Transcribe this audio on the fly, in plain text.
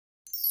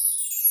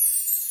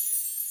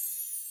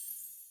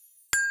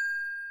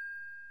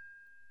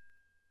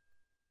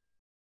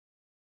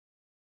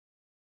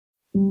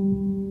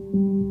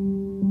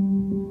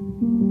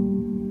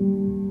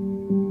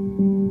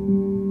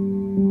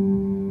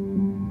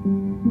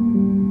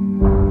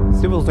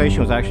Civilization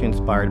was actually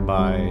inspired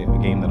by a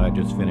game that I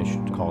just finished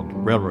called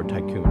Railroad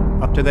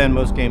Tycoon. Up to then,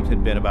 most games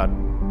had been about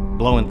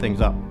blowing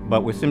things up.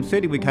 But with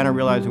SimCity, we kind of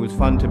realized it was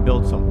fun to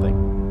build something.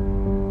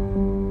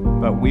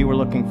 But we were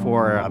looking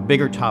for a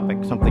bigger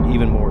topic, something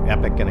even more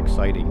epic and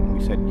exciting.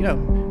 We said, you know,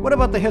 what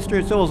about the history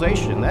of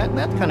civilization?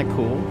 That's kind of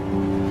cool.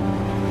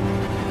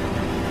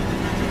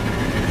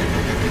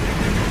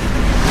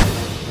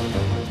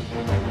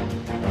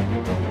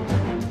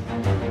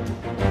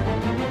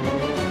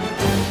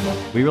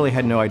 We really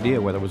had no idea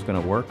whether it was going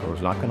to work or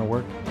was not going to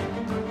work.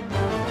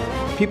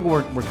 People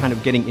were kind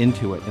of getting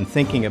into it and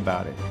thinking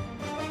about it.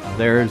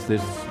 There's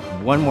this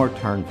one more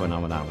turn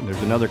phenomenon.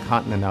 There's another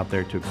continent out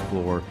there to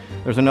explore.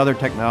 There's another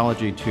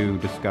technology to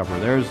discover.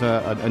 There's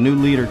a new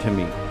leader to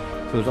meet.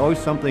 So there's always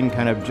something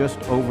kind of just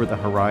over the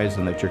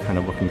horizon that you're kind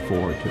of looking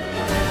forward to.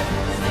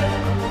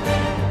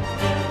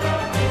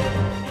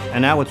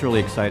 And now what's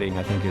really exciting,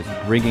 I think, is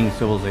bringing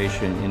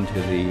civilization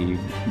into the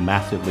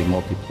massively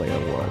multiplayer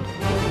world.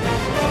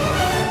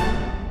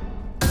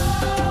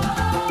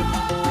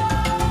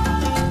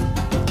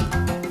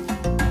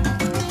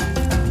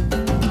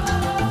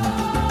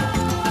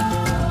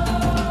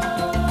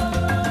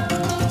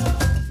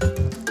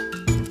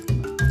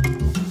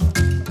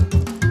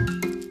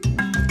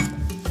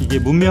 이게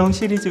문명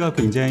시리즈가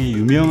굉장히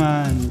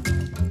유명한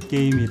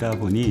게임이다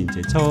보니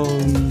이제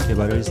처음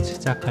개발을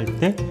시작할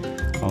때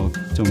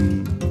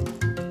좀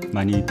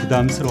많이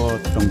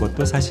부담스러웠던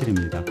것도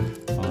사실입니다.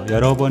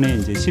 여러 번의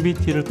이제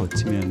CBT를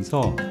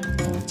거치면서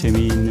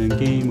재미있는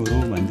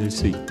게임으로 만들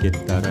수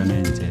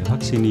있겠다라는 이제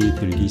확신이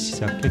들기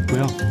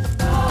시작했고요.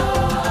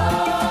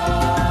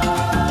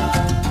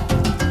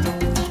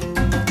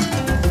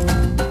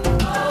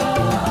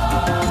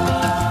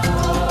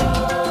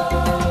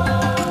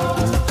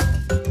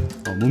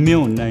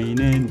 문명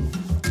온라인은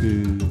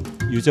그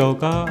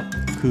유저가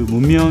그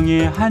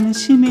문명의 한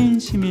시민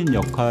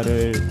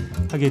역할을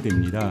하게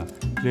됩니다.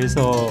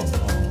 그래서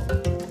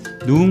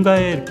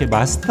누군가의 이렇게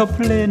마스터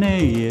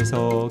플랜에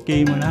의해서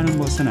게임을 하는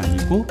것은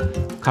아니고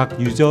각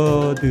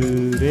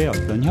유저들의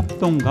어떤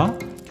협동과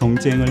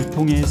경쟁을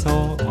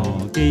통해서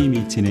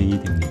게임이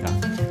진행이 됩니다.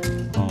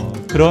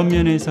 그런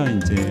면에서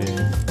이제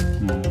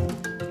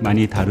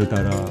많이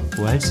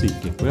다르다라고 할 수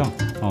있겠고요.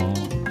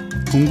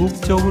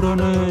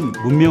 궁극적으로는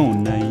문명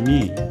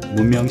온라인이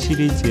문명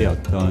시리즈의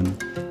어떤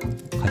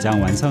가장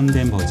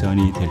완성된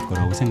버전이 될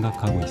거라고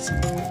생각하고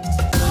있습니다.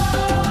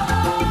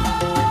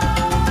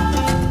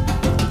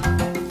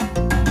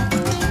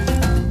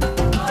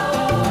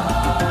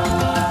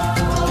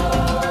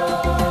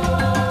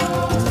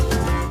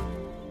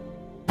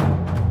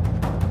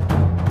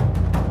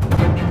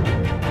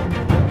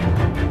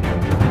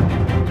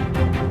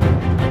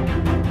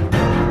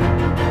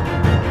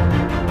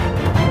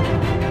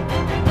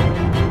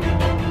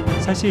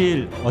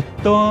 사실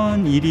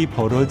어떤 일이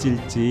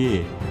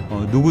벌어질지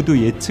누구도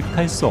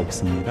예측할 수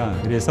없습니다.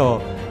 그래서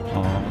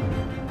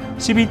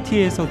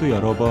CBT에서도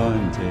여러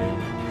번 이제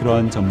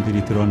그런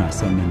점들이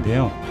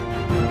드러났었는데요.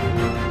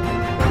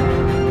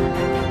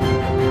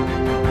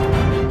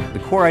 The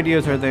core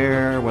ideas are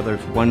there, whether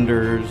it's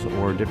wonders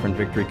or different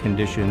victory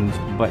conditions,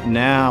 but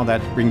now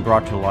that's being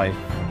brought to life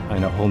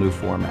in a whole new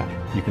format.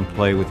 You can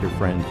play with your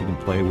friends, you can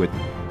play with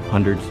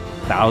hundreds,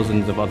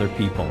 thousands of other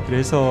people.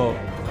 그래서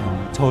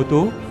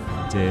저도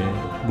이제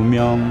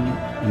문명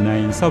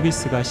온라인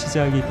서비스가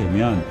시작이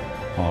되면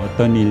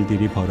어떤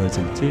일들이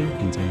벌어질지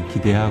굉장히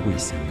기대하고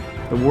있습니다.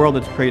 The world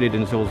that's created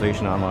in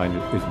Civilization Online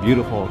is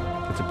beautiful.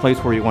 It's a place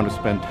where you want to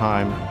spend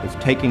time. It's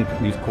taking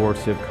these core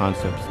Civ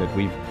concepts that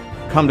we've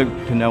come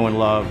to know and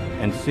love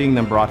and seeing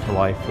them brought to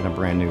life in a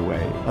brand new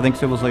way. I think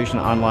Civilization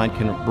Online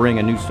can bring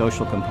a new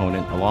social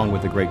component along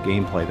with the great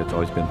gameplay that's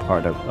always been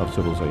part of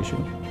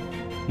Civilization.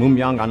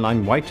 문명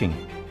온라인 화이팅!